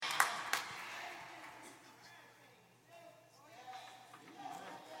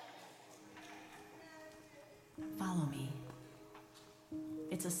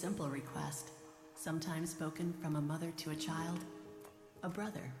It's a simple request, sometimes spoken from a mother to a child, a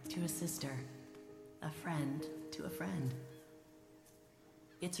brother to a sister, a friend to a friend.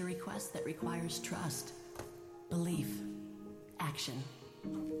 It's a request that requires trust, belief, action.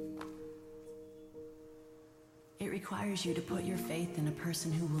 It requires you to put your faith in a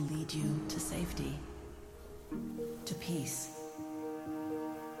person who will lead you to safety, to peace.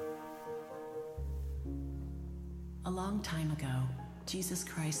 A long time ago, Jesus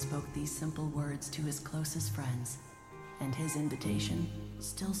Christ spoke these simple words to his closest friends, and his invitation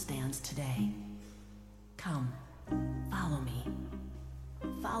still stands today. Come, follow me.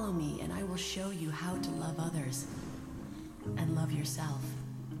 Follow me, and I will show you how to love others and love yourself.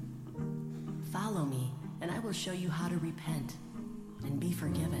 Follow me, and I will show you how to repent and be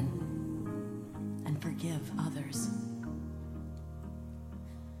forgiven and forgive others.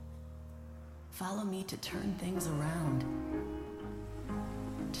 Follow me to turn things around,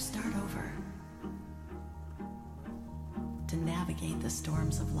 to start over, to navigate the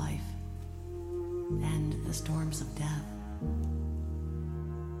storms of life and the storms of death.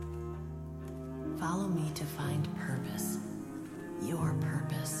 Follow me to find purpose, your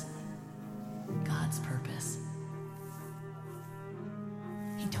purpose, God's purpose.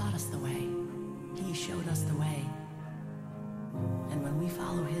 He taught us the way. He showed us the way. And when we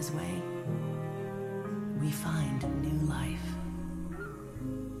follow his way, we find new life.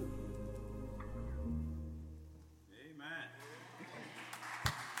 Amen.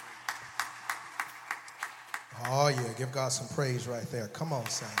 Oh, yeah. Give God some praise right there. Come on,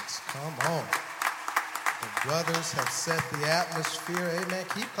 saints. Come on. The brothers have set the atmosphere. Amen.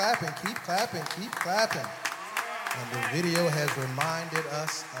 Keep clapping, keep clapping, keep clapping. And the video has reminded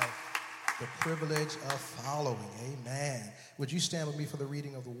us of the privilege of following. Amen. Would you stand with me for the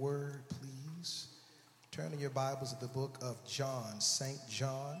reading of the word, please? Turn in your Bibles to the book of John, St.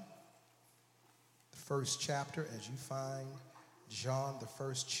 John, the first chapter. As you find John, the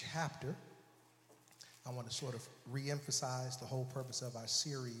first chapter, I want to sort of re-emphasize the whole purpose of our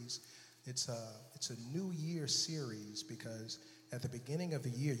series. It's a New Year series because at the beginning of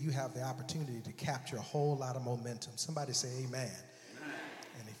the year, you have the opportunity to capture a whole lot of momentum. Somebody say amen. Amen.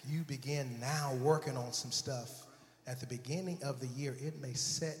 And if you begin now working on some stuff at the beginning of the year, it may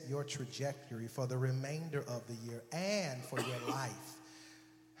set your trajectory for the remainder of the year and for your life.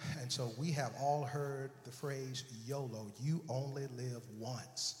 And so we have all heard the phrase YOLO, you only live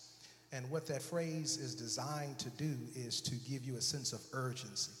once. And what that phrase is designed to do is to give you a sense of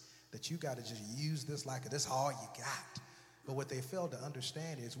urgency, that you got to just use this like this all you got. But what they fail to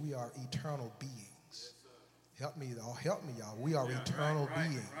understand is we are eternal beings. Help me, y'all. We are eternal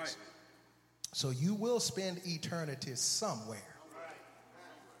beings. Right. So you will spend eternity somewhere.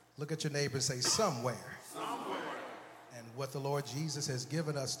 Look at your neighbor and say, somewhere. And what the Lord Jesus has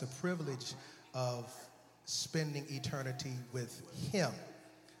given us the privilege of spending eternity with him.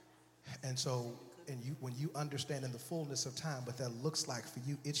 And so when you understand in the fullness of time what that looks like for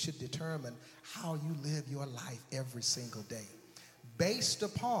you, it should determine how you live your life every single day, based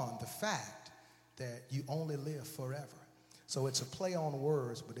upon the fact that you only live forever. So it's a play on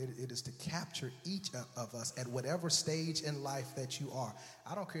words, but it is to capture each of us at whatever stage in life that you are.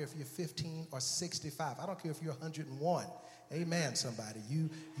 I don't care if you're 15 or 65. I don't care if you're 101. Amen, somebody. You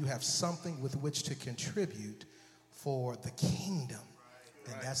have something with which to contribute for the kingdom.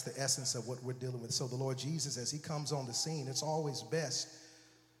 And that's the essence of what we're dealing with. So the Lord Jesus, as he comes on the scene, it's always best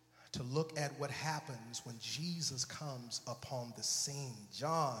to look at what happens when Jesus comes upon the scene.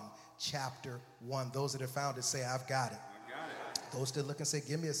 John chapter 1. Those that have found it say, I've got it. Those that look and say,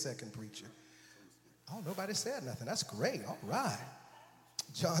 give me a second, preacher. Oh, nobody said nothing. That's great. All right.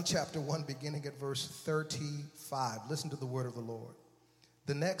 John chapter 1, beginning at verse 35. Listen to the word of the Lord.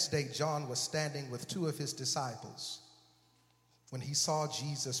 The next day, John was standing with two of his disciples. When he saw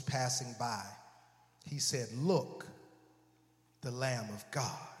Jesus passing by, he said, look, the Lamb of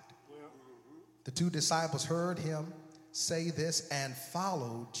God. The two disciples heard him say this and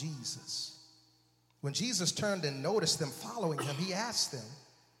followed Jesus. When Jesus turned and noticed them following him, he asked them,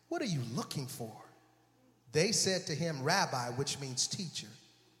 what are you looking for? They said to him, Rabbi, which means teacher,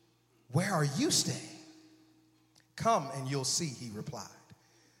 where are you staying? Come and you'll see, he replied.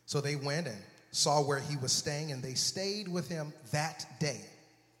 So they went and saw where he was staying, and they stayed with him that day.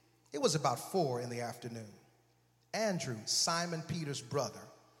 It was about 4 p.m. Andrew, Simon Peter's brother,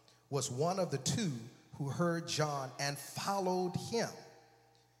 was one of the two who heard John and followed him.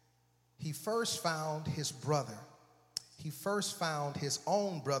 He first found his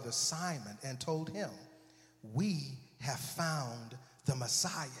own brother Simon and told him, we have found the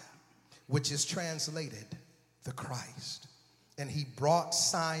Messiah, which is translated the Christ. and he brought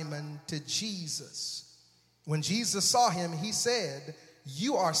Simon to Jesus. When Jesus saw him, he said,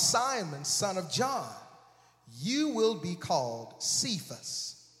 "You are Simon, son of John. You will be called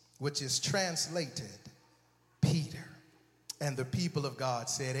Cephas," which is translated Peter. And the people of God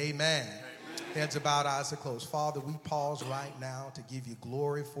said, amen. Amen. Heads are bowed, eyes are closed. Father, we pause right now to give you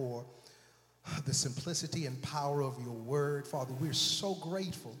glory for the simplicity and power of your word. Father, we're so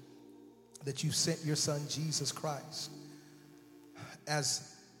grateful that you sent your son, Jesus Christ,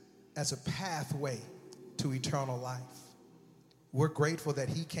 as a pathway to eternal life. We're grateful that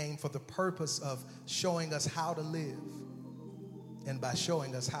he came for the purpose of showing us how to live and by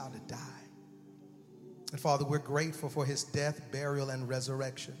showing us how to die. And Father, we're grateful for his death, burial, and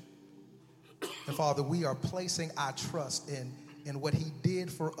resurrection. And Father, we are placing our trust in what he did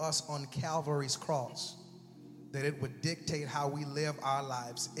for us on Calvary's cross, that it would dictate how we live our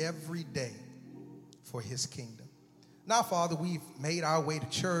lives every day for his kingdom. Now, Father, we've made our way to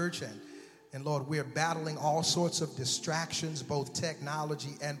church, and Lord, we're battling all sorts of distractions, both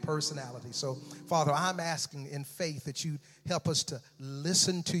technology and personality. So, Father, I'm asking in faith that you help us to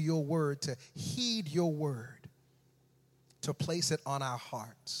listen to your word, to heed your word, to place it on our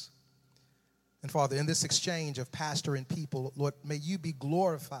hearts. And, Father, in this exchange of pastor and people, Lord, may you be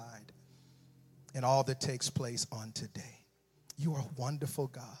glorified in all that takes place on today. You are a wonderful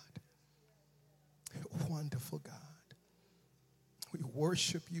God. Wonderful God. We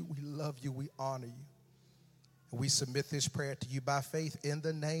worship you, we love you, we honor you. We submit this prayer to you by faith in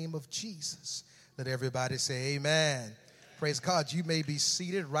the name of Jesus. Let everybody say amen. Praise God. You may be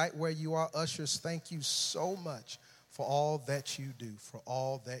seated right where you are. Ushers, thank you so much for all that you do, for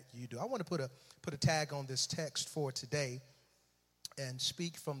all that you do. I want to put a tag on this text for today and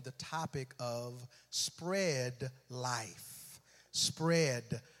speak from the topic of spread life.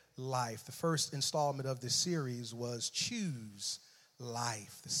 Spread life. The first installment of this series was Choose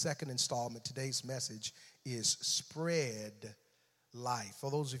Life. The second installment, today's message, is Spread Life.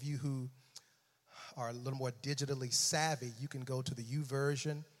 For those of you who are a little more digitally savvy, you can go to the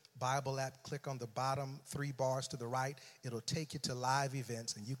YouVersion Bible app, click on the bottom 3 bars to the right. It'll take you to live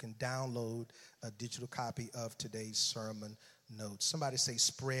events, and you can download a digital copy of today's sermon notes. Somebody say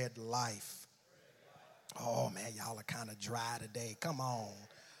Spread Life. Oh, man, y'all are kind of dry today. Come on.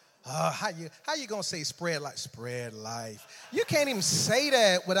 How you gonna say spread life? Spread life. You can't even say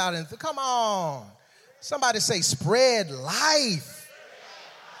that without anything. Come on. Somebody say spread life.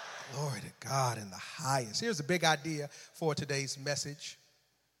 Glory to God in the highest. Here's a big idea for today's message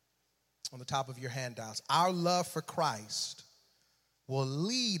on the top of your handouts. Our love for Christ will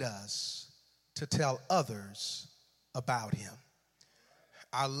lead us to tell others about him.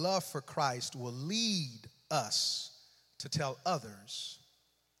 Our love for Christ will lead us to tell others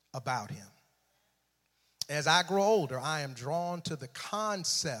about him. As I grow older, I am drawn to the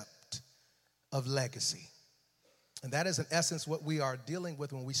concept of legacy. And that is in essence what we are dealing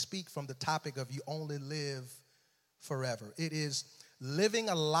with when we speak from the topic of you only live forever. It is living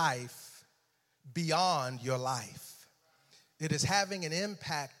a life beyond your life. It is having an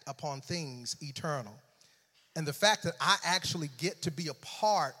impact upon things eternal. And the fact that I actually get to be a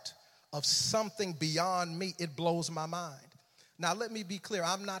part of something beyond me, it blows my mind. Now, let me be clear.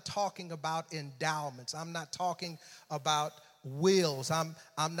 I'm not talking about endowments. I'm not talking about wills. I'm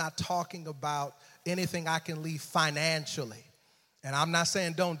not talking about anything I can leave financially. And I'm not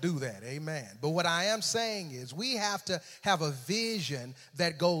saying don't do that. Amen. But what I am saying is we have to have a vision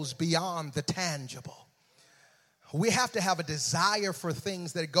that goes beyond the tangible. We have to have a desire for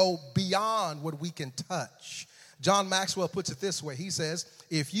things that go beyond what we can touch. John Maxwell puts it this way. He says,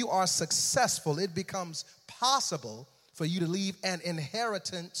 if you are successful, it becomes possible for you to leave an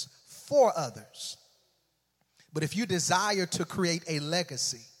inheritance for others. But if you desire to create a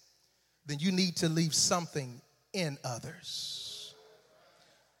legacy, then you need to leave something in others.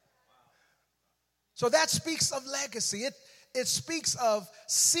 So that speaks of legacy. It speaks of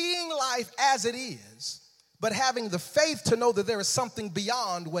seeing life as it is, but having the faith to know that there is something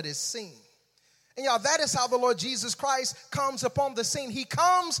beyond what is seen. And y'all, that is how the Lord Jesus Christ comes upon the scene. He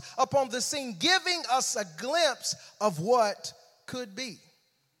comes upon the scene giving us a glimpse of what could be.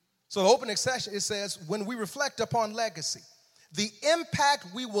 So the opening section, it says, when we reflect upon legacy, the impact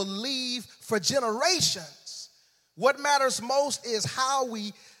we will leave for generations, what matters most is how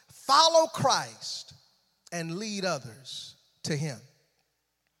we follow Christ and lead others to him.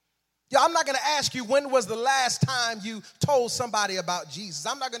 Yeah, I'm not going to ask you when was the last time you told somebody about Jesus.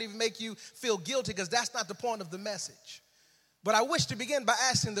 I'm not going to even make you feel guilty because that's not the point of the message. But I wish to begin by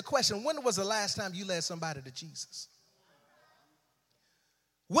asking the question, when was the last time you led somebody to Jesus?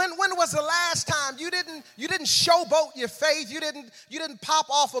 When was the last time you didn't showboat your faith? You didn't pop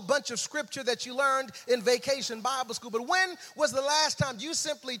off a bunch of scripture that you learned in vacation Bible school. But when was the last time you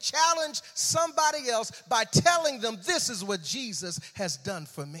simply challenged somebody else by telling them this is what Jesus has done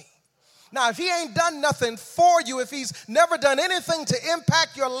for me? Now, if he ain't done nothing for you, if he's never done anything to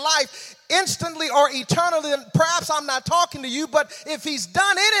impact your life instantly or eternally, then perhaps I'm not talking to you. But if he's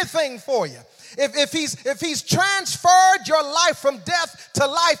done anything for you, if he's transferred your life from death to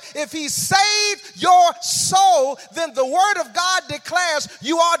life, if he's saved your soul, then the word of God declares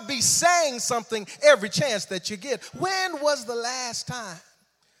you ought to be saying something every chance that you get. When was the last time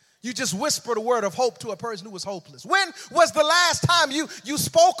you just whispered a word of hope to a person who was hopeless? When was the last time you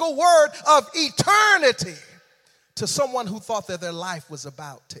spoke a word of eternity to someone who thought that their life was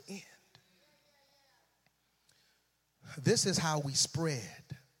about to end? This is how we spread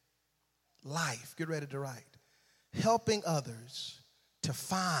life. Get ready to write. Helping others to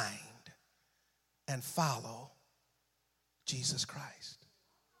find and follow Jesus Christ.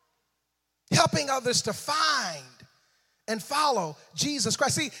 Helping others to find and follow Jesus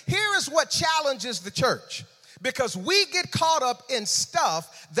Christ. See, here is what challenges the church, because we get caught up in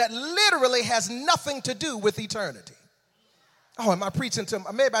stuff that literally has nothing to do with eternity. Oh, am I preaching to,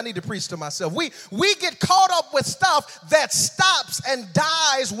 maybe I need to preach to myself. We get caught up with stuff that stops and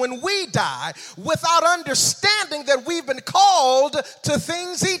dies when we die without understanding that we've been called to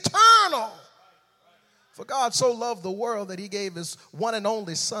things eternal. For God so loved the world that he gave his one and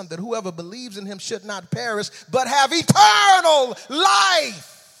only Son, that whoever believes in him should not perish but have eternal life.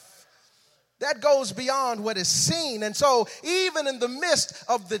 That goes beyond what is seen. And so even in the midst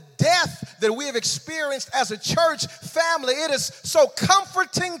of the death that we have experienced as a church family, it is so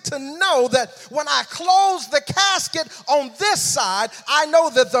comforting to know that when I close the casket on this side, I know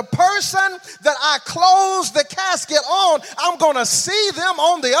that the person that I close the casket on, I'm going to see them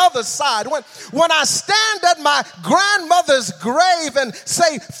on the other side. When I stand at my grandmother's grave and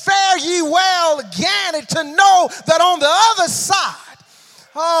say, fare ye well, Gannet, to know that on the other side,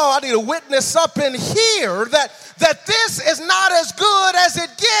 oh, I need a witness up in here that this is not as good as it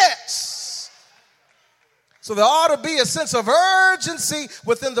gets. So there ought to be a sense of urgency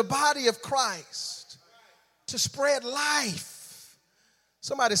within the body of Christ to spread life.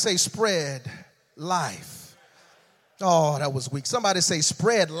 Somebody say spread life. Oh, that was weak. Somebody say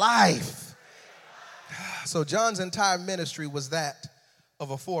spread life. So John's entire ministry was that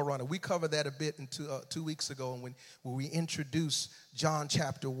of a forerunner. We covered that a bit in 2 weeks ago when we introduced John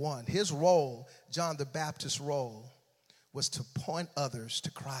chapter 1. His role, John the Baptist's role, was to point others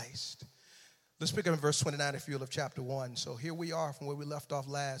to Christ. Let's pick up in verse 29 if you will of chapter 1. So here we are from where we left off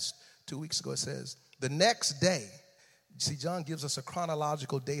 2 weeks ago. It says, the next day, see, John gives us a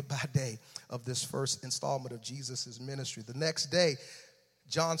chronological day by day of this first installment of Jesus' ministry. The next day,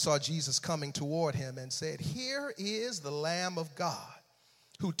 John saw Jesus coming toward him and said, here is the Lamb of God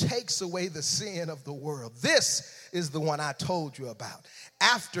who takes away the sin of the world. This is the one I told you about.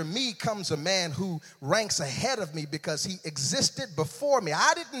 After me comes a man who ranks ahead of me because he existed before me.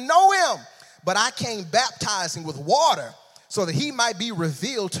 I didn't know him, but I came baptizing with water so that he might be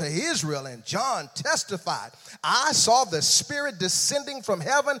revealed to Israel. And John testified, I saw the Spirit descending from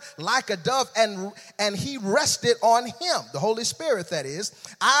heaven like a dove, and he rested on him, the Holy Spirit, that is.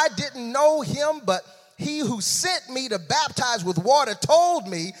 I didn't know him, but he who sent me to baptize with water told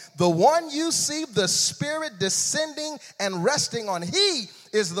me, the one you see the Spirit descending and resting on, he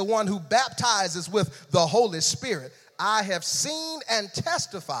is the one who baptizes with the Holy Spirit. I have seen and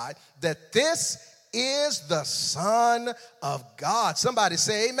testified that this is the Son of God. Somebody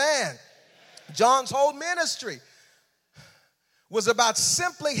say amen. John's whole ministry was about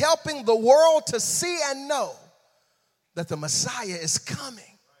simply helping the world to see and know that the Messiah is coming.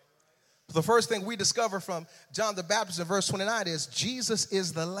 The first thing we discover from John the Baptist in verse 29 is Jesus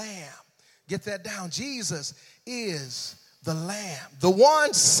is the Lamb. Get that down. Jesus is the Lamb, the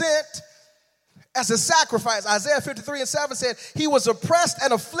one sent as a sacrifice. Isaiah 53:7 said, he was oppressed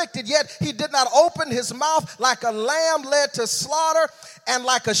and afflicted, yet he did not open his mouth. Like a lamb led to slaughter and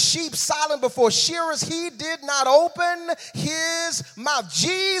like a sheep silent before shearers, he did not open his mouth.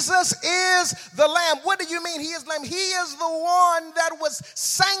 Jesus is the Lamb. What do you mean he is the Lamb? He is the one that was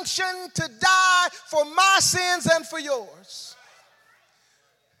sanctioned to die for my sins and for yours.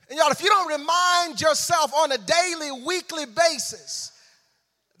 And y'all, if you don't remind yourself on a daily, weekly basis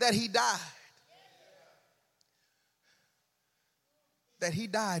that he died, that he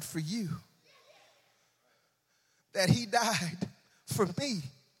died for you, that he died for me.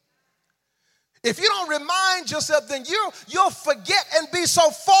 If you don't remind yourself, then you'll forget and be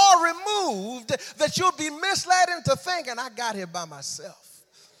so far removed that you'll be misled into thinking, I got here by myself.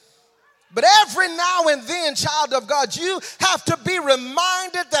 But every now and then, child of God, you have to be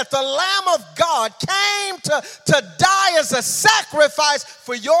reminded that the Lamb of God came to die as a sacrifice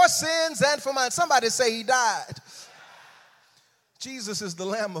for your sins and for mine. Somebody say he died. Jesus is the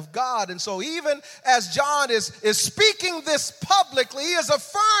Lamb of God. And so even as John is speaking this publicly, he is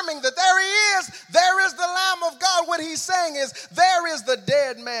affirming that there is the Lamb of God. What he's saying is, there is the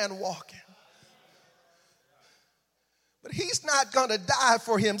dead man walking. But he's not going to die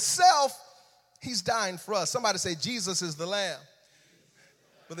for himself. He's dying for us. Somebody say Jesus is the Lamb.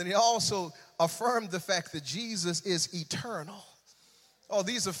 But then he also affirmed the fact that Jesus is eternal. Oh,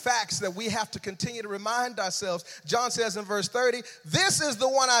 these are facts that we have to continue to remind ourselves. John says in verse 30, this is the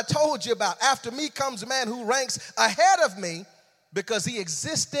one I told you about. After me comes a man who ranks ahead of me because he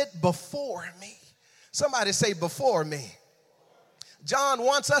existed before me. Somebody say before me. John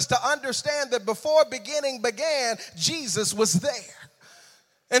wants us to understand that before beginning began, Jesus was there.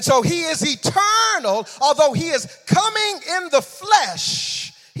 And so he is eternal. Although he is coming in the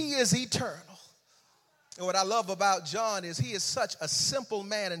flesh, he is eternal. And what I love about John is he is such a simple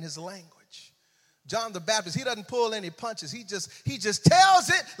man in his language. John the Baptist, he doesn't pull any punches. He just tells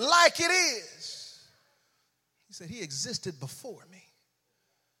it like it is. He said he existed before me.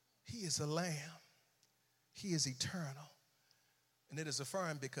 He is a lamb. He is eternal. And it is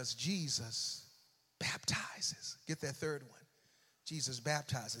affirmed because Jesus baptizes. Get that third one. Jesus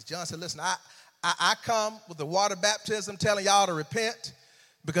baptizes. John said, listen, I come with the water baptism telling y'all to repent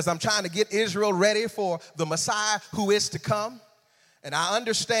because I'm trying to get Israel ready for the Messiah who is to come. And I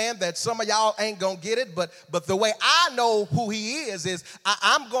understand that some of y'all ain't going to get it, but the way I know who he is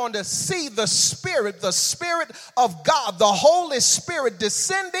I'm going to see the Spirit of God, the Holy Spirit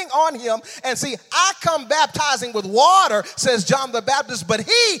descending on him. And see, I come baptizing with water, says John the Baptist, but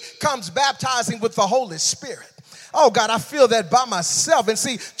he comes baptizing with the Holy Spirit. Oh, God, I feel that by myself. And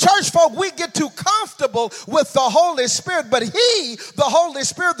see, church folk, we get too comfortable with the Holy Spirit, but he, the Holy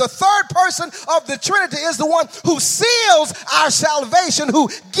Spirit, the third person of the Trinity, is the one who seals our salvation, who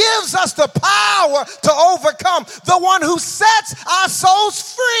gives us the power to overcome, the one who sets our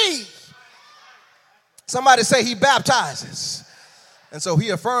souls free. Somebody say he baptizes. And so he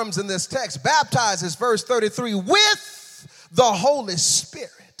affirms in this text, baptizes, verse 33, with the Holy Spirit.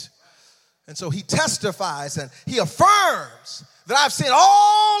 And so he testifies and he affirms that I've seen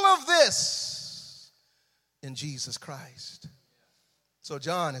all of this in Jesus Christ. So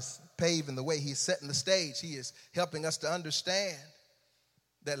John is paving the way. He's setting the stage. He is helping us to understand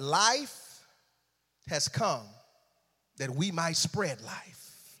that life has come that we might spread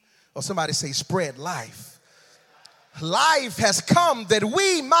life. Or somebody say spread life. Life has come that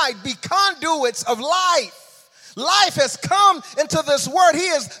we might be conduits of life. Life has come into this world. He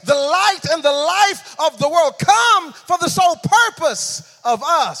is the light and the life of the world. Come for the sole purpose of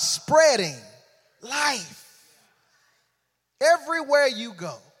us spreading life. Everywhere you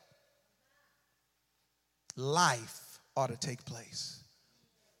go, life ought to take place.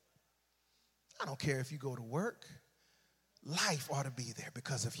 I don't care if you go to work. Life ought to be there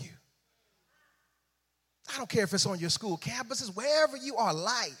because of you. I don't care if it's on your school campuses, wherever you are,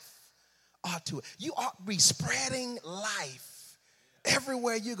 life ought to. You ought to be spreading life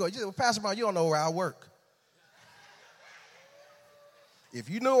everywhere you go. Pastor Brown, you don't know where I work. If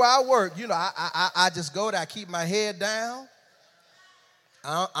you knew where I work, you know, I just go there, I keep my head down.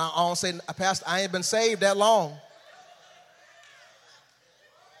 I don't say, Pastor, I ain't been saved that long.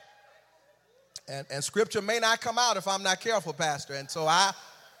 And scripture may not come out if I'm not careful, Pastor. And so I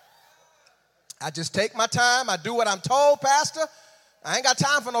just take my time. I do what I'm told, Pastor. I ain't got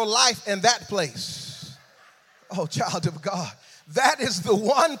time for no life in that place. Oh, child of God, that is the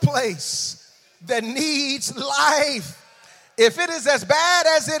one place that needs life. If it is as bad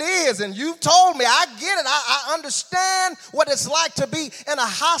as it is, and you've told me, I get it. I understand what it's like to be in a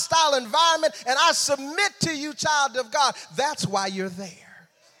hostile environment, and I submit to you, child of God. That's why you're there.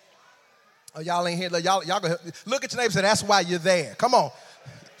 Oh, y'all ain't here. Y'all go look at your neighbor and say, that's why you're there. Come on.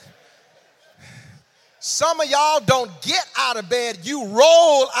 Some of y'all don't get out of bed. You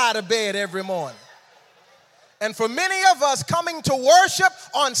roll out of bed every morning. And for many of us, coming to worship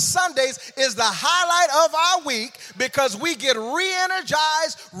on Sundays is the highlight of our week because we get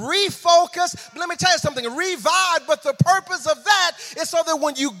re-energized, refocused. Let me tell you something, revived. But the purpose of that is so that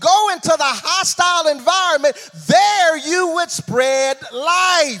when you go into the hostile environment, there you would spread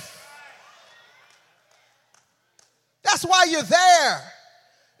life. That's why you're there,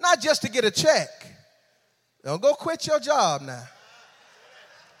 not just to get a check. Don't go quit your job now.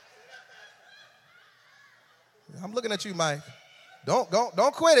 I'm looking at you, Mike. Don't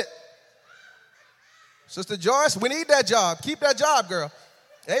quit it. Sister Joyce, we need that job. Keep that job, girl.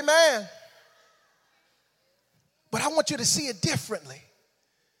 Amen. But I want you to see it differently.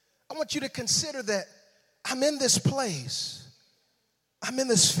 I want you to consider that I'm in this place. I'm in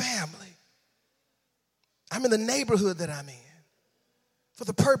this family. I'm in the neighborhood that I'm in for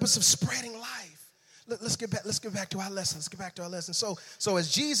the purpose of spreading life. Let's get back to our lesson. Let's get back to our lesson. So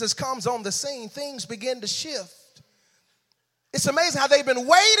as Jesus comes on the scene, things begin to shift. It's amazing how they've been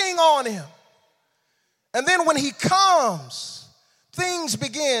waiting on him. And then when he comes, things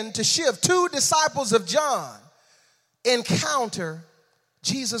begin to shift. 2 disciples of John encounter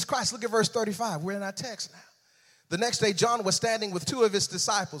Jesus Christ. Look at verse 35. We're in our text now. The next day, John was standing with 2 of his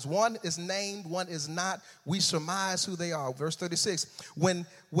disciples. One is named, one is not. We surmise who they are. Verse 36.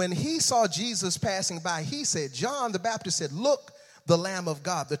 When he saw Jesus passing by, he said, John the Baptist said, look, the Lamb of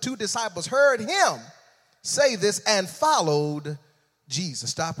God. The 2 disciples heard him say this and followed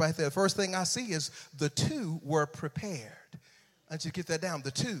Jesus. Stop right there. First thing I see is the 2 were prepared. I want you to get that down.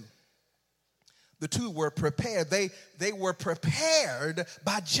 The two were prepared. They were prepared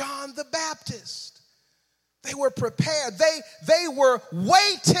by John the Baptist. They were prepared. They were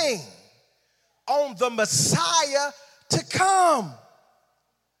waiting on the Messiah to come.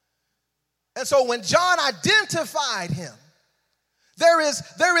 And so when John identified him, there is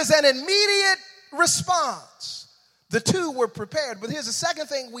an immediate response. The 2 were prepared. But here's the second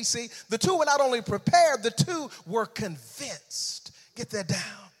thing we see. The 2 were not only prepared, the 2 were convinced. Get that down.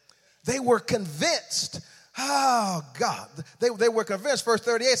 They were convinced. Oh, God. They were convinced. Verse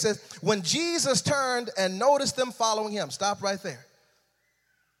 38 says, when Jesus turned and noticed them following him. Stop right there.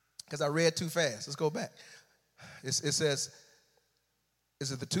 Because I read too fast. Let's go back. It says,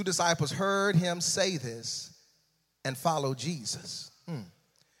 the 2 disciples heard him say this and followed Jesus.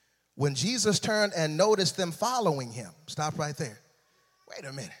 When Jesus turned and noticed them following him. Stop right there. Wait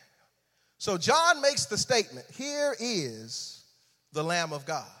a minute. So John makes the statement, here is the Lamb of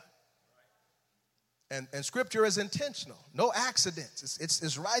God. And scripture is intentional. No accidents.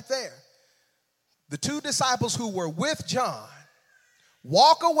 It's right there. The 2 disciples who were with John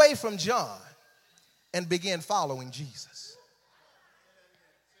walk away from John and begin following Jesus.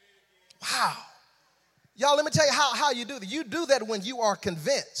 Wow. Y'all, let me tell you how you do that. You do that when you are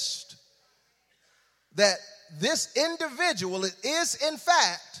convinced that this individual is, in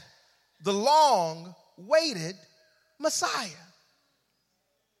fact, the long-awaited Messiah.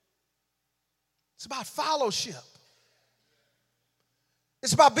 It's about fellowship.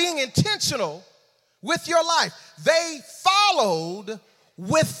 It's about being intentional with your life. They followed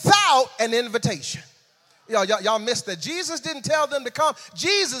without an invitation. Y'all missed that. Jesus didn't tell them to come.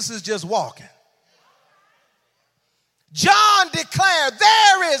 Jesus is just walking. John declared,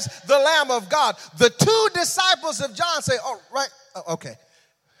 there is the Lamb of God. The 2 disciples of John say, oh, right, okay.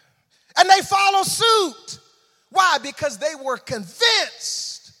 And they follow suit. Why? Because they were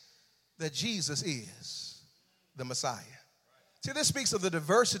convinced that Jesus is the Messiah. See, this speaks of the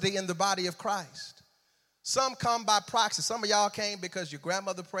diversity in the body of Christ. Some come by proxy. Some of y'all came because your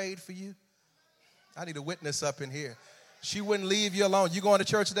grandmother prayed for you. I need a witness up in here. She wouldn't leave you alone. You going to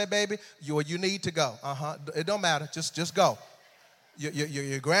church today, baby? You need to go. It don't matter. Just go.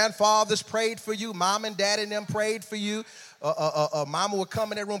 Your grandfathers prayed for you. Mom and dad and them prayed for you. Mama would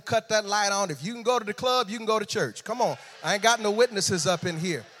come in that room, cut that light on. If you can go to the club, you can go to church. Come on. I ain't got no witnesses up in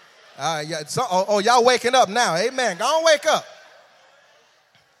here. Y'all waking up now. Amen. Go on, wake up.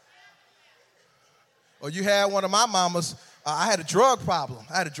 Or you had one of my mamas. I had a drug problem.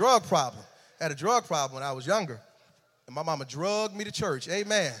 I had a drug problem when I was younger. And my mama drugged me to church.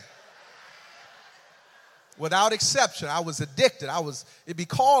 Amen. Without exception, I was addicted. It'd be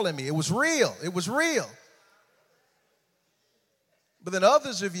calling me. It was real. It was real. But then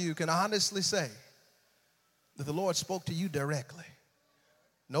others of you can honestly say that the Lord spoke to you directly.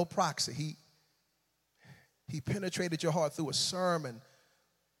 No proxy. He penetrated your heart through a sermon,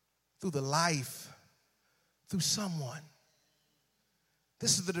 through the life, through someone.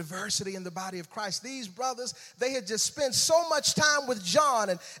 This is the diversity in the body of Christ. These brothers, they had just spent so much time with John,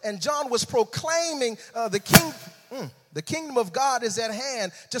 and John was proclaiming the kingdom of God is at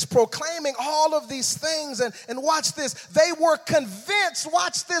hand, just proclaiming all of these things. And watch this, they were convinced,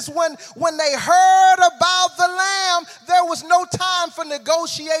 watch this, when they heard about the Lamb, there was no time for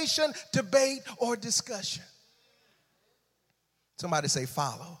negotiation, debate, or discussion. Somebody say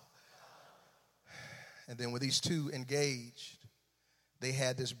follow. And then when these 2 engaged, they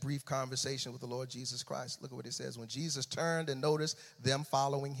had this brief conversation with the Lord Jesus Christ. Look at what it says. When Jesus turned and noticed them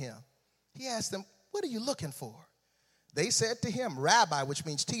following him, he asked them, what are you looking for? They said to him, Rabbi, which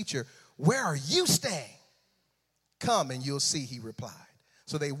means teacher, where are you staying? Come and you'll see, he replied.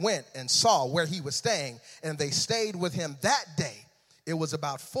 So they went and saw where he was staying, and they stayed with him that day. It was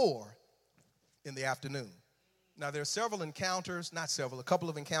about 4 in the afternoon. Now, there are several encounters, not several, a couple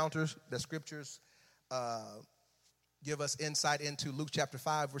of encounters that scriptures give us insight into. Luke chapter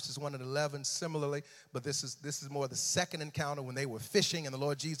 5, verses 1 and 11, similarly. But this is more the second encounter when they were fishing and the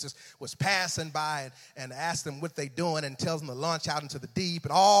Lord Jesus was passing by and asked them what they doing and tells them to launch out into the deep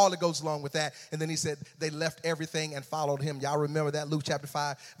and all that goes along with that. And then he said they left everything and followed him. Y'all remember that, Luke chapter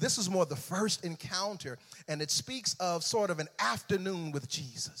 5? This is more the first encounter, and it speaks of sort of an afternoon with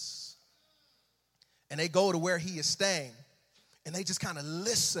Jesus. And they go to where he is staying, and they just kind of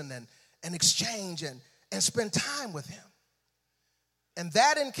listen and exchange and spend time with him. And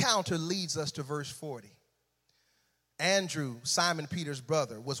that encounter leads us to verse 40. Andrew, Simon Peter's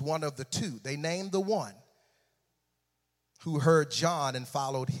brother, was one of the two. They named the one who heard John and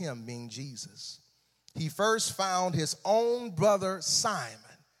followed him, meaning Jesus. He first found his own brother Simon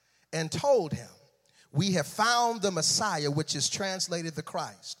and told him, "We have found the Messiah," which is translated the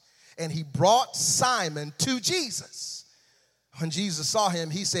Christ. And he brought Simon to Jesus. When Jesus saw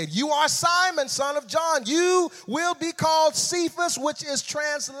him, he said, "You are Simon, son of John. You will be called Cephas," which is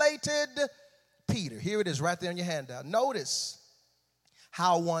translated Peter. Here it is right there in your handout. Notice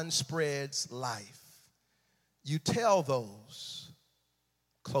how one spreads life. You tell those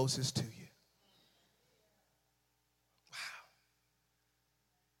closest to you. Wow.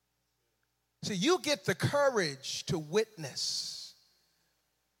 So you get the courage to witness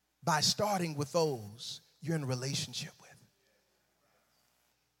by starting with those you're in a relationship with.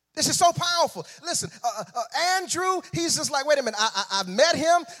 This is so powerful. Listen, Andrew, he's just like, wait a minute, I've met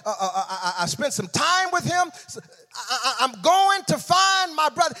him. I spent some time with him. I'm going to find my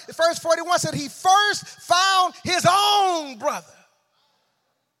brother. Verse 41 said he first found his own brother.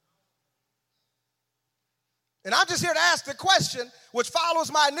 And I'm just here to ask the question, which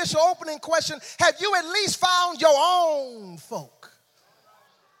follows my initial opening question. Have you at least found your own folk?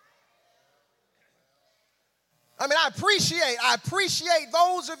 I mean, I appreciate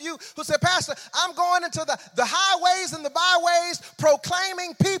those of you who say, "Pastor, I'm going into the highways and the byways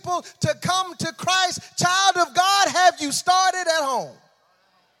proclaiming people to come to Christ." Child of God, have you started at home?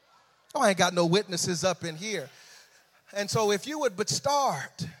 Oh, I ain't got no witnesses up in here. And so if you would but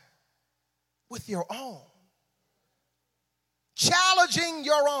start with your own, challenging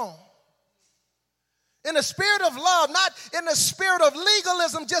your own. In the spirit of love, not in the spirit of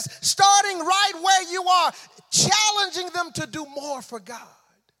legalism, just starting right where you are, challenging them to do more for God.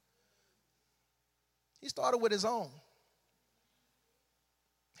 He started with his own.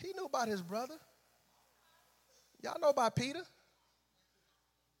 He knew about his brother. Y'all know about Peter?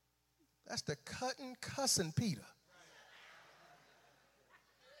 That's the cutting, cussing Peter.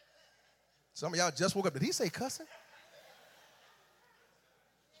 Some of y'all just woke up. Did he say cussing?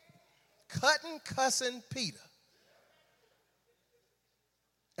 Cutting, cussing Peter.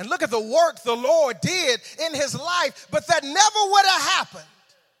 And look at the work the Lord did in his life, but that never would have happened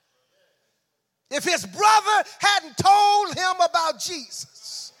if his brother hadn't told him about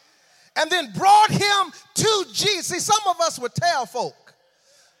Jesus and then brought him to Jesus. See, some of us would tell folk,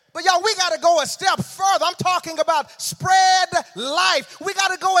 but y'all, we got to go a step further. I'm talking about spread life. We got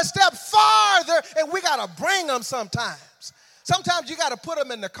to go a step farther, and we got to bring them sometimes. Sometimes you got to put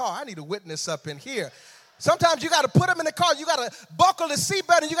them in the car. I need a witness up in here. Sometimes you got to put them in the car. You got to buckle the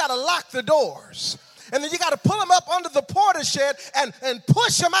seatbelt and you got to lock the doors. And then you got to pull them up under the porter shed and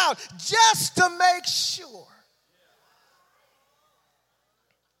push them out just to make sure.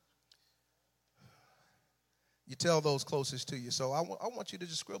 You tell those closest to you. So I want you to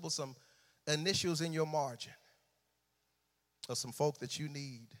just scribble some initials in your margin of some folk that you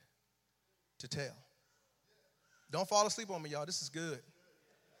need to tell. Don't fall asleep on me, y'all. This is good.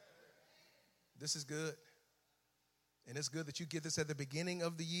 This is good. And it's good that you get this at the beginning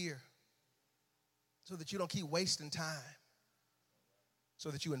of the year so that you don't keep wasting time,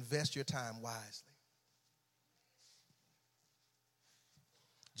 so that you invest your time wisely.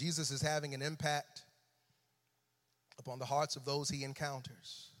 Jesus is having an impact upon the hearts of those he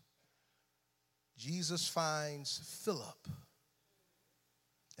encounters. Jesus finds Philip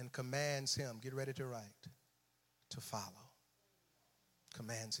and commands him, get ready to write, to follow.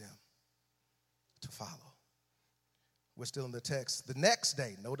 Commands him to follow. We're still in the text. The next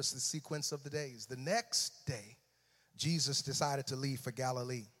day, notice the sequence of the days. The next day, Jesus decided to leave for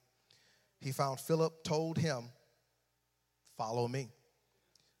Galilee. He found Philip, told him, follow me.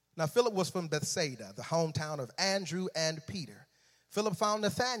 Now, Philip was from Bethsaida, the hometown of Andrew and Peter. Philip found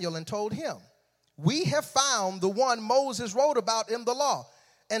Nathanael and told him, we have found the one Moses wrote about in the law,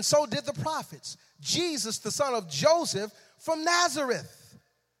 and so did the prophets, Jesus, the son of Joseph from Nazareth.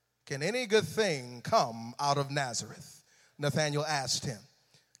 Can any good thing come out of Nazareth? Nathanael asked him.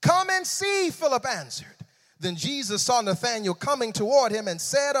 Come and see, Philip answered. Then Jesus saw Nathanael coming toward him and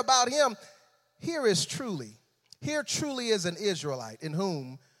said about him, here truly is an Israelite in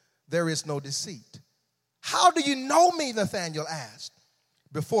whom there is no deceit. How do you know me? Nathanael asked.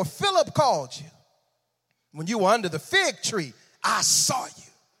 Before Philip called you, when you were under the fig tree, I saw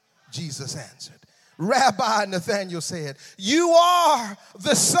you, Jesus answered. Rabbi, Nathanael said, you are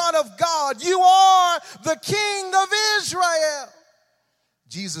the Son of God. You are the King of Israel.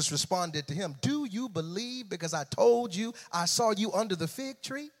 Jesus responded to him, do you believe because I told you I saw you under the fig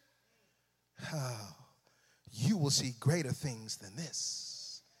tree? Oh, you will see greater things than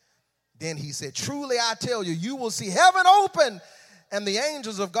this. Then he said, truly I tell you, you will see heaven open and the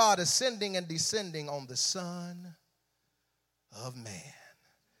angels of God ascending and descending on the Son of Man.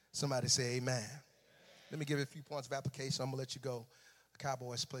 Somebody say amen. Let me give you a few points of application. I'm going to let you go. The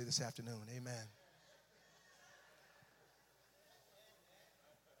Cowboys play this afternoon. Amen.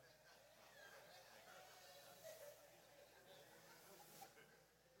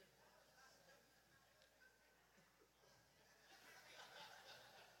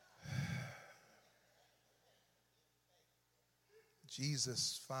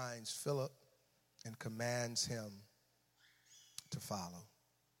 Jesus finds Philip and commands him to follow.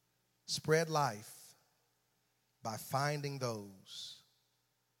 Spread life by finding those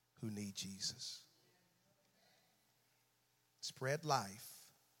who need Jesus. Spread life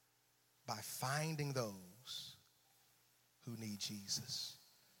by finding those who need Jesus.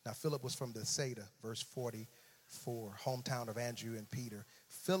 Now, Philip was from Bethsaida, verse 44, hometown of Andrew and Peter.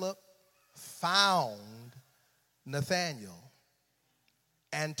 Philip found Nathanael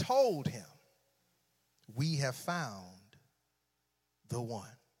and told him, we have found the one.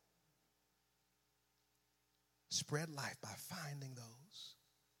 Spread life by finding those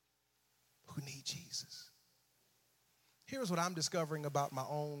who need Jesus. Here's what I'm discovering about my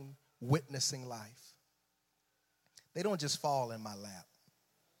own witnessing life. They don't just fall in my lap.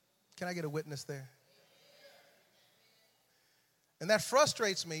 Can I get a witness there? And that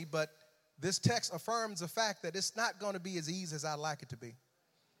frustrates me, but this text affirms the fact that it's not going to be as easy as I'd like it to be.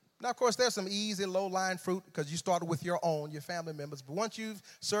 Now, of course, there's some easy, low-lying fruit because you started with your family members. But once you've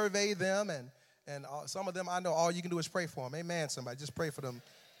surveyed them, and some of them I know all you can do is pray for them. Amen, somebody. Just pray for them.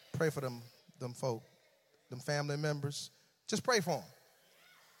 Pray for them folk, them family members. Just pray for them.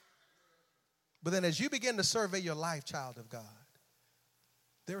 But then as you begin to survey your life, child of God,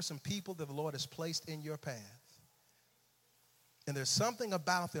 there are some people that the Lord has placed in your path. And there's something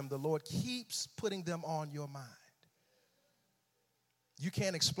about them the Lord keeps putting them on your mind. You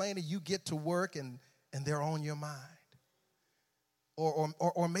can't explain it. You get to work and they're on your mind.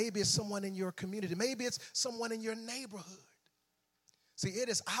 Or maybe it's someone in your community. Maybe it's someone in your neighborhood. See, it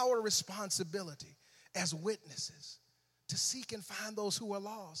is our responsibility as witnesses to seek and find those who are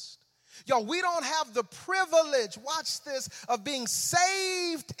lost. Y'all, we don't have the privilege, watch this, of being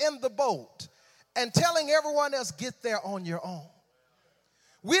saved in the boat and telling everyone else, get there on your own.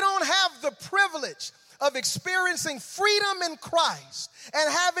 We don't have the privilege of experiencing freedom in Christ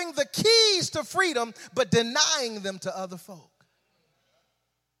and having the keys to freedom, but denying them to other folk.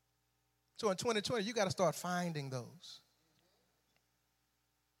 So in 2020, you got to start finding those.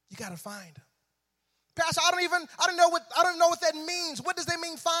 You got to find them. Pastor, I don't know what that means. What does that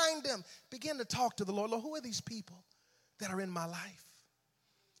mean, find them? Begin to talk to the Lord. Lord, who are these people that are in my life?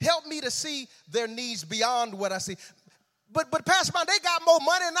 Help me to see their needs beyond what I see. But Pastor, they got more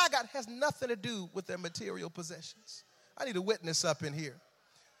money than I got. It has nothing to do with their material possessions. I need a witness up in here.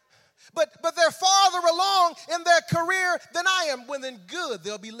 But they're farther along in their career than I am. When then good,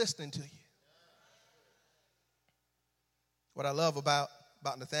 they'll be listening to you. What I love about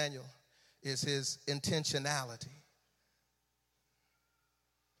Nathanael is his intentionality.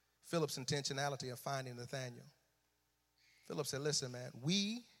 Philip's intentionality of finding Nathanael. Philip said, listen, man,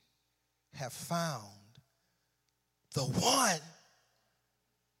 we have found the one.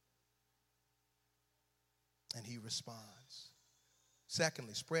 And he responds.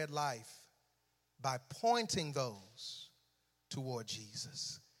 Secondly, spread life by pointing those toward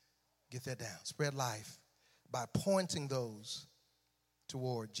Jesus. Get that down. Spread life by pointing those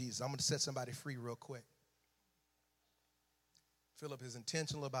toward Jesus. I'm going to set somebody free real quick. Philip is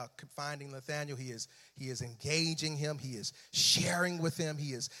intentional about finding Nathanael. He is engaging him. He is sharing with him.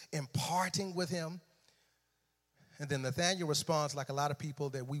 He is imparting with him. And then Nathanael responds like a lot of people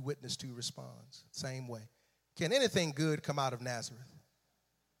that we witness to responds. Same way. Can anything good come out of Nazareth?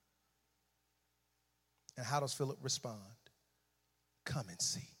 And how does Philip respond? Come and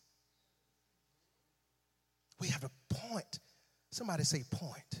see. We have a point. Somebody say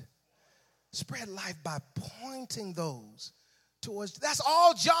point. Spread life by pointing those towards. That's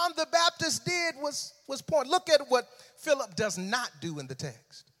all John the Baptist did was point. Look at what Philip does not do in the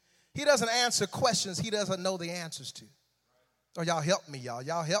text. He doesn't answer questions he doesn't know the answers to. Oh, y'all help me, y'all.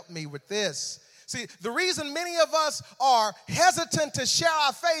 Y'all help me with this. See, the reason many of us are hesitant to share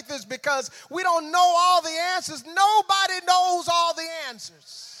our faith is because we don't know all the answers. Nobody knows all the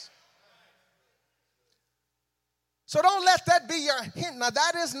answers. So don't let that be your hint. Now,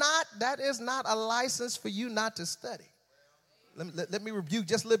 that is not a license for you not to study. Let me rebuke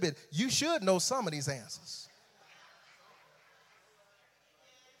just a little bit. You should know some of these answers.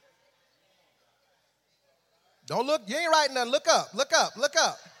 Don't look, you ain't writing nothing. Look up, look up, look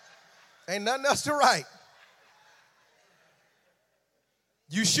up. Ain't nothing else to write.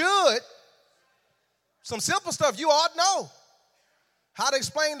 You should. Some simple stuff you ought to know. How to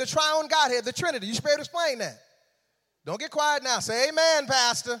explain the triune Godhead, the Trinity. You should be able to explain that. Don't get quiet now. Say amen,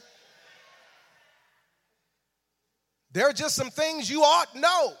 Pastor. There are just some things you ought to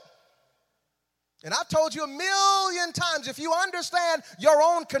know. And I've told you a million times, if you understand your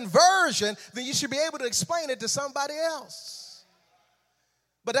own conversion, then you should be able to explain it to somebody else.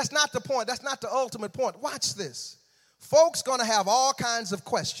 But that's not the point. That's not the ultimate point. Watch this. Folks going to have all kinds of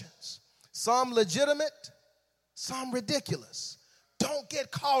questions. Some legitimate, some ridiculous. Don't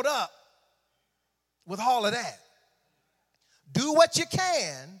get caught up with all of that. Do what you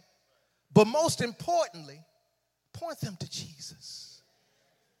can, but most importantly, point them to Jesus.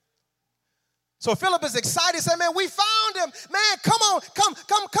 So Philip is excited, said, man, we found him. Man, come on,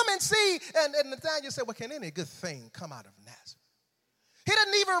 come and see. And Nathanael said, well, can any good thing come out of Nazareth? He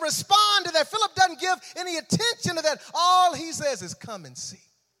didn't even respond to that. Philip doesn't give any attention to that. All he says is come and see.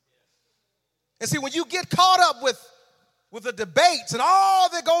 And see, when you get caught up with the debates and all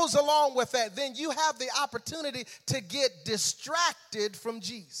that goes along with that, then you have the opportunity to get distracted from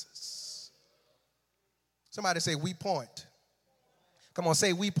Jesus. Somebody say, we point. Come on,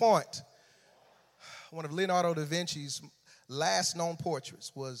 say, we point. One of Leonardo da Vinci's last known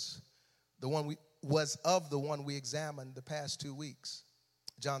portraits was the one we examined the past 2 weeks,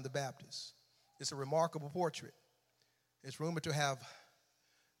 John the Baptist. It's a remarkable portrait. It's rumored to have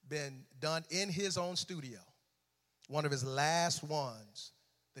been done in his own studio, one of his last ones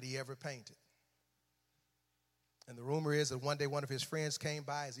that he ever painted. And the rumor is that one day one of his friends came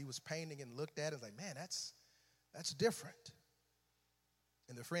by as he was painting and looked at it and was like, man, that's different.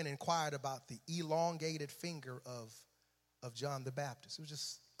 And the friend inquired about the elongated finger of John the Baptist. It was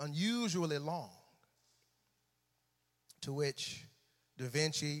just unusually long. To which Da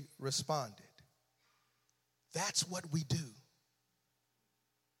Vinci responded, that's what we do.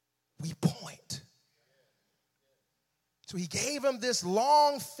 We point. So he gave him this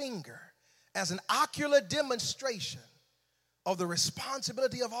long finger as an ocular demonstration of the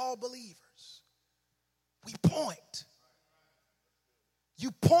responsibility of all believers. We point.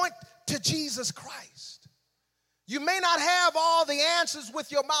 You point to Jesus Christ. You may not have all the answers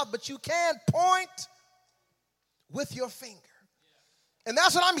with your mouth, but you can point with your finger. And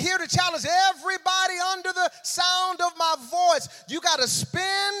that's what I'm here to challenge everybody under the sound of my voice. You got to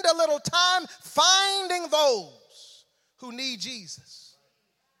spend a little time finding those who need Jesus.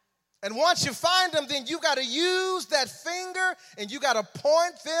 And once you find them, then you got to use that finger and you got to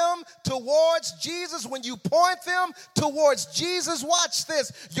point them towards Jesus. When you point them towards Jesus, watch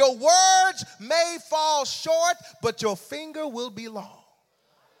this. Your words may fall short, but your finger will be long.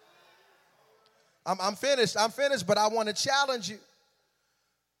 I'm finished, but I want to challenge you.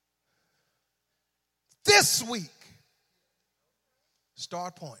 This week,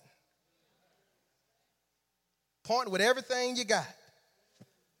 start pointing. Point with everything you got.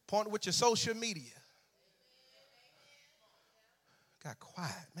 Point with your social media. Got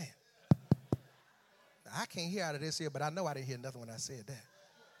quiet, man. Now, I can't hear out of this here, but I know I didn't hear nothing when I said that.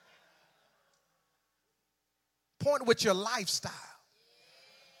 Point with your lifestyle.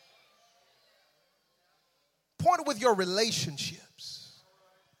 Point with your relationships.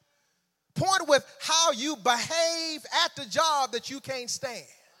 Point with how you behave at the job that you can't stand.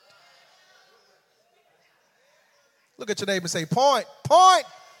 Look at your neighbor and say, point, point.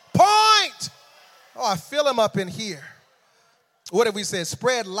 Point. Oh, I feel him up in here. What have we said?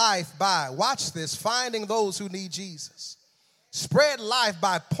 Spread life by, watch this, finding those who need Jesus. Spread life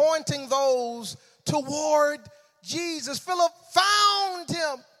by pointing those toward Jesus. Philip found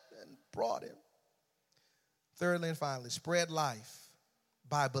him and brought him. Thirdly and finally, spread life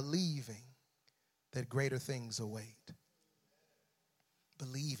by believing that greater things await.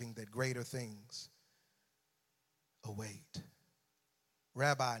 Believing that greater things await.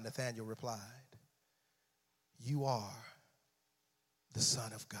 Rabbi Nathanael replied, you are the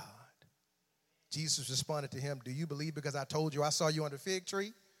Son of God. Jesus responded to him, do you believe because I told you I saw you on the fig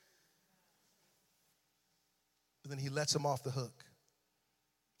tree? But then he lets him off the hook.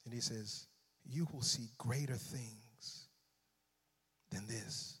 And he says, you will see greater things than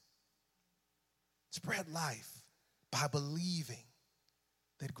this. Spread life by believing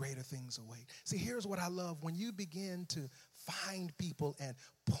that greater things await. See, here's what I love. When you begin to find people and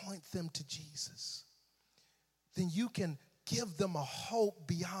point them to Jesus, then you can give them a hope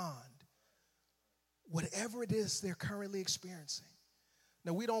beyond whatever it is they're currently experiencing.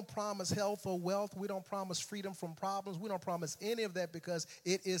 Now, we don't promise health or wealth. We don't promise freedom from problems. We don't promise any of that because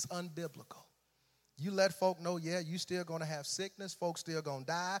it is unbiblical. You let folk know, yeah, you still going to have sickness, folks still going to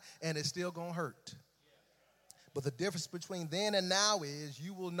die, and it's still going to hurt. But the difference between then and now is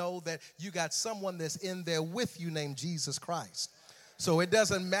you will know that you got someone that's in there with you named Jesus Christ. So it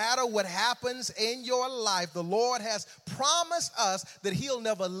doesn't matter what happens in your life. The Lord has promised us that he'll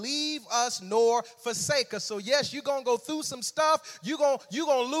never leave us nor forsake us. So yes, you're going to go through some stuff. You're going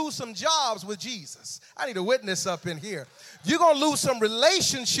to lose some jobs with Jesus. I need a witness up in here. You're going to lose some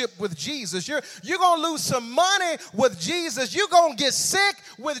relationship with Jesus. You're going to lose some money with Jesus. You're going to get sick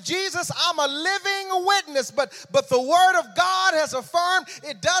with Jesus. I'm a living witness. But the word of God has affirmed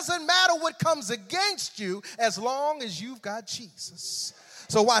it doesn't matter what comes against you as long as you've got Jesus.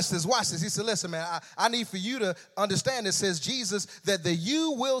 So watch this. He said, listen, man, I need for you to understand, it says Jesus, that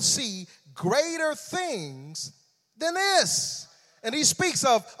you will see greater things than this. And he speaks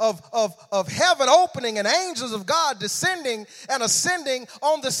of heaven opening and angels of God descending and ascending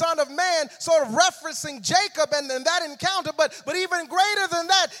on the Son of Man, sort of referencing Jacob and that encounter. But even greater than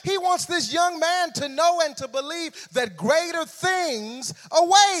that, he wants this young man to know and to believe that greater things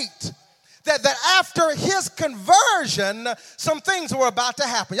await. That after his conversion, some things were about to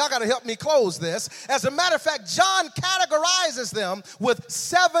happen. Y'all got to help me close this. As a matter of fact, John categorizes them with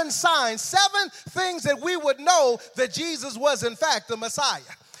 7 signs, 7 things that we would know that Jesus was in fact the Messiah.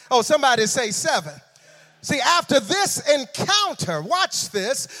 Oh, somebody say 7. See, after this encounter, watch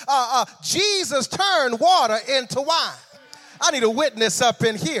this, Jesus turned water into wine. I need a witness up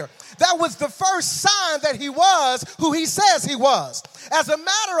in here. That was the first sign that he was who he says he was. As a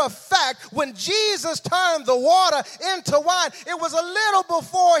matter of fact, when Jesus turned the water into wine, it was a little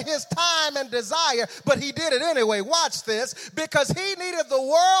before his time and desire, but he did it anyway. Watch this, because he needed the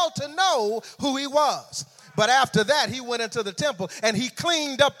world to know who he was. But after that, he went into the temple and he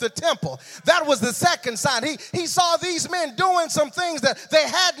cleaned up the temple. That was the second sign. He saw these men doing some things that they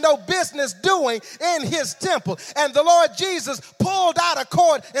had no business doing in his temple. And the Lord Jesus pulled out a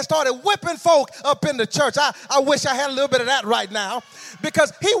cord and started whipping folk up in the church. I wish I had a little bit of that right now,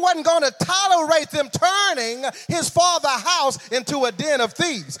 because he wasn't going to tolerate them turning his father's house into a den of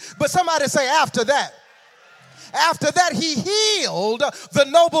thieves. But somebody say after that. After that, he healed the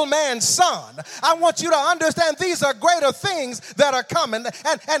nobleman's son. I want you to understand these are greater things that are coming.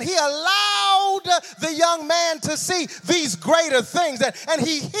 And he allowed the young man to see these greater things. And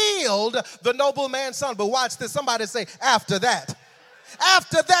he healed the nobleman's son. But watch this. Somebody say, after that.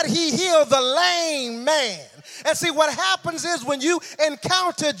 After that, he healed the lame man. And see, what happens is when you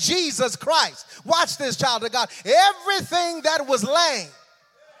encounter Jesus Christ, watch this, child of God, everything that was lame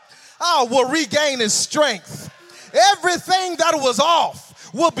will regain its strength. Everything that was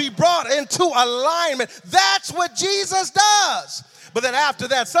off will be brought into alignment. That's what Jesus does. But then after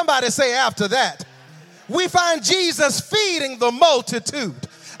that, somebody say after that, we find Jesus feeding the multitude.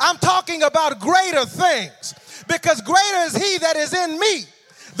 I'm talking about greater things, because greater is he that is in me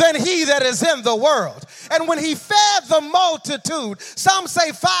than he that is in the world. And when he fed the multitude, some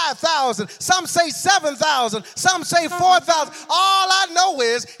say 5,000, some say 7,000, some say 4,000. All I know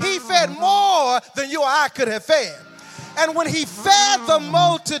is he fed more than you or I could have fed. And when he fed the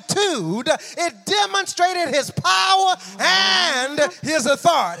multitude, it demonstrated his power and his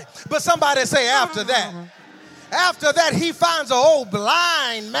authority. But somebody say after that. After that, he finds an old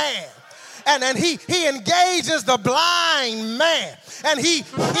blind man. And he engages the blind man. And he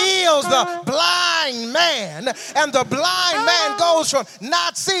heals the blind man. And the blind man goes from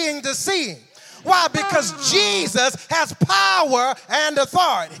not seeing to seeing. Why? Because Jesus has power and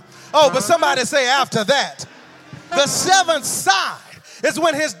authority. Oh, but somebody say after that. The 7th sign is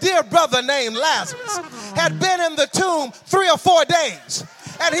when his dear brother named Lazarus had been in the tomb 3 or 4 days.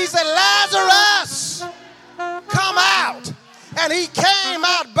 And he said, Lazarus, come out. And he came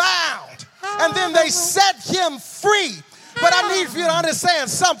out bound. And then they set him free. But I need for you to understand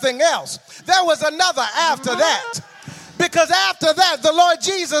something else. There was another after that. Because after that, the Lord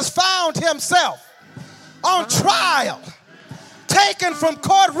Jesus found himself on trial, taken from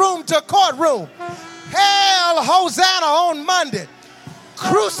courtroom to courtroom. Hail, Hosanna on Monday,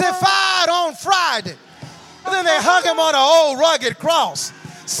 crucified on on Friday. And then they hung him on an old rugged cross.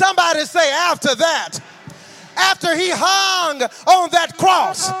 Somebody say after that. After he hung on that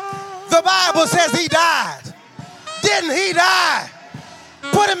cross, the Bible says he died. Didn't he die?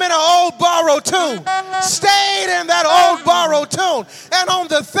 Put him in an old borrowed tomb. Stayed in that old borrowed tomb. And on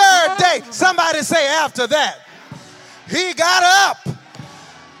the third day, somebody say after that, he got up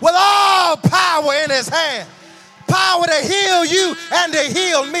with all power in his hand. Power to heal you and to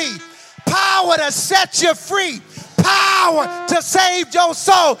heal me. Power to set you free. Power to save your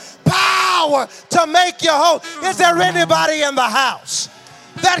soul. Power to make you whole. Is there anybody in the house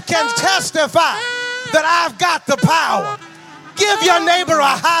that can testify that I've got the power? Give your neighbor a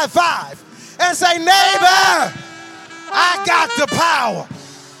high five and say, neighbor, I got the power.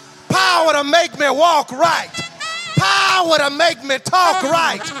 Power to make me walk right. Power to make me talk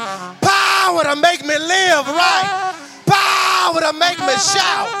right. Power to make me live right. Power to make me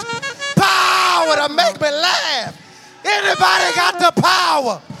shout. Power to make me laugh. Anybody got the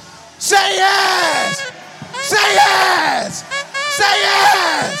power? Say yes. Say yes. Say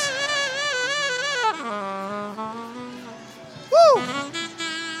yes. Woo.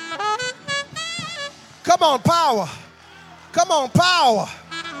 Come on, power. Come on, power.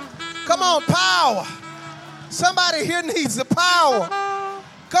 Come on, power. Somebody here needs the power.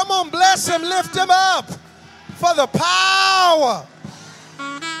 Come on, bless him, lift him up for the power.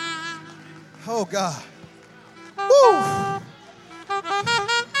 Oh, God. Woo.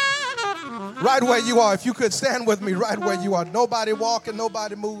 Right where you are. If you could stand with me right where you are. Nobody walking,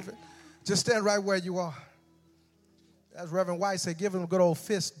 nobody moving. Just stand right where you are. As Reverend White said, give him a good old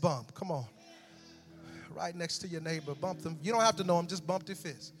fist bump. Come on. Right next to your neighbor. Bump them. You don't have to know him. Just bump their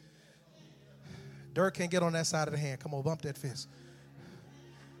fist. Dirt can't get on that side of the hand. Come on, bump that fist.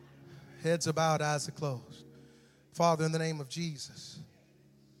 Heads are bowed, eyes are closed. Father, in the name of Jesus,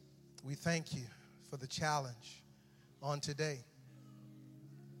 we thank you for the challenge on today.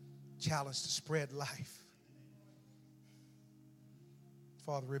 Challenge to spread life.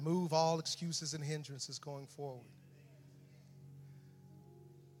 Father, remove all excuses and hindrances going forward.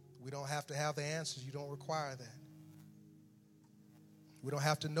 We don't have to have the answers. You don't require that. We don't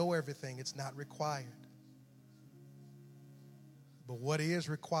have to know everything. It's not required. But what is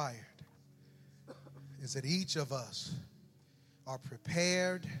required is that each of us are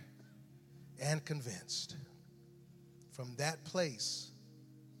prepared and convinced. From that place,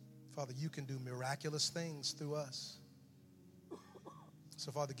 Father, you can do miraculous things through us.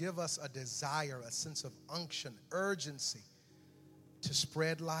 So, Father, give us a desire, a sense of unction, urgency to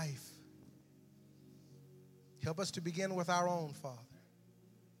spread life. Help us to begin with our own, Father.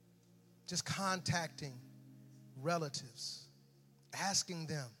 Just contacting relatives, asking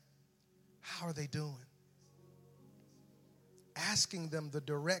them, how are they doing? Asking them the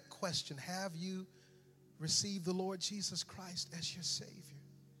direct question, have you received the Lord Jesus Christ as your Savior?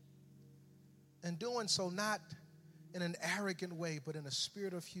 And doing so not in an arrogant way, but in a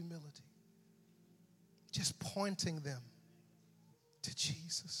spirit of humility. Just pointing them to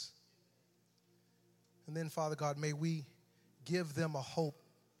Jesus. And then, Father God, may we give them a hope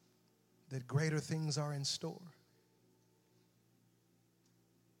that greater things are in store.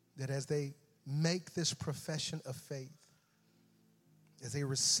 That as they make this profession of faith, as they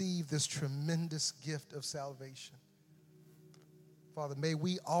receive this tremendous gift of salvation, Father, may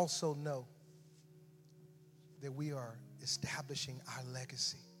we also know that we are establishing our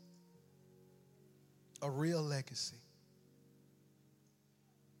legacy, a real legacy,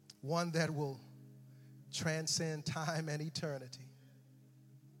 one that will transcend time and eternity.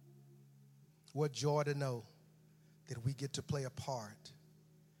 What joy to know that we get to play a part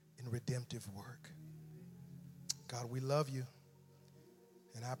in redemptive work. God, we love you.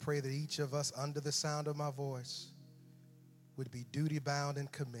 And I pray that each of us under the sound of my voice would be duty-bound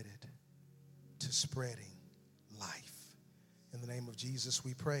and committed to spreading life. In the name of Jesus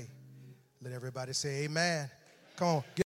we pray. Let everybody say amen. Come on.